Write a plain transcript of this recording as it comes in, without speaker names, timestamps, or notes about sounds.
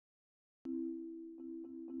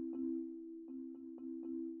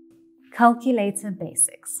Calculator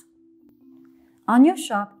basics. On your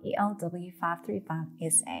Sharp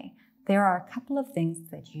EL-W535SA, there are a couple of things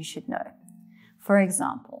that you should know. For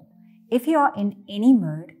example, if you are in any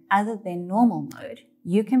mode other than normal mode,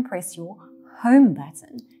 you can press your home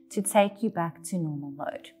button to take you back to normal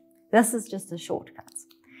mode. This is just a shortcut.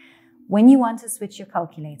 When you want to switch your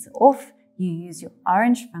calculator off, you use your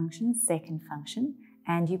orange function, second function,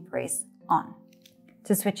 and you press on.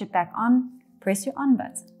 To switch it back on, press your on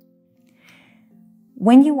button.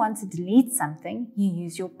 When you want to delete something, you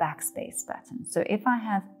use your backspace button. So if I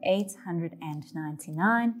have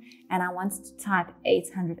 899 and I want to type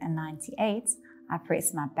 898, I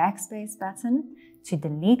press my backspace button to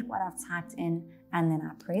delete what I've typed in, and then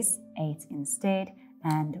I press 8 instead,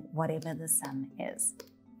 and whatever the sum is.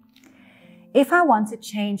 If I want to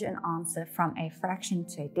change an answer from a fraction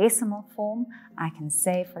to a decimal form, I can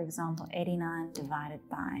say, for example, 89 divided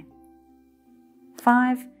by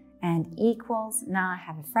 5 and equals. Now I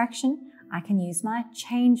have a fraction. I can use my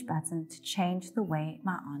change button to change the way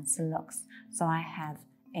my answer looks. So I have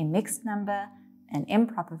a mixed number, an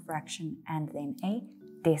improper fraction, and then a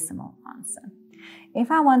decimal answer.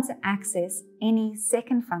 If I want to access any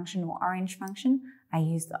second function or orange function, I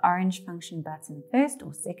use the orange function button first,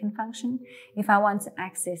 or second function. If I want to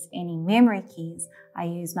access any memory keys, I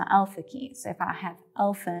use my alpha key. So if I have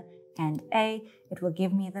alpha and A, it will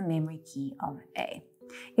give me the memory key of A.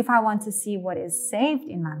 If I want to see what is saved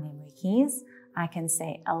in my memory keys, I can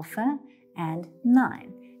say alpha and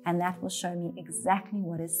 9, and that will show me exactly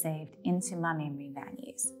what is saved into my memory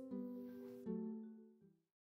values.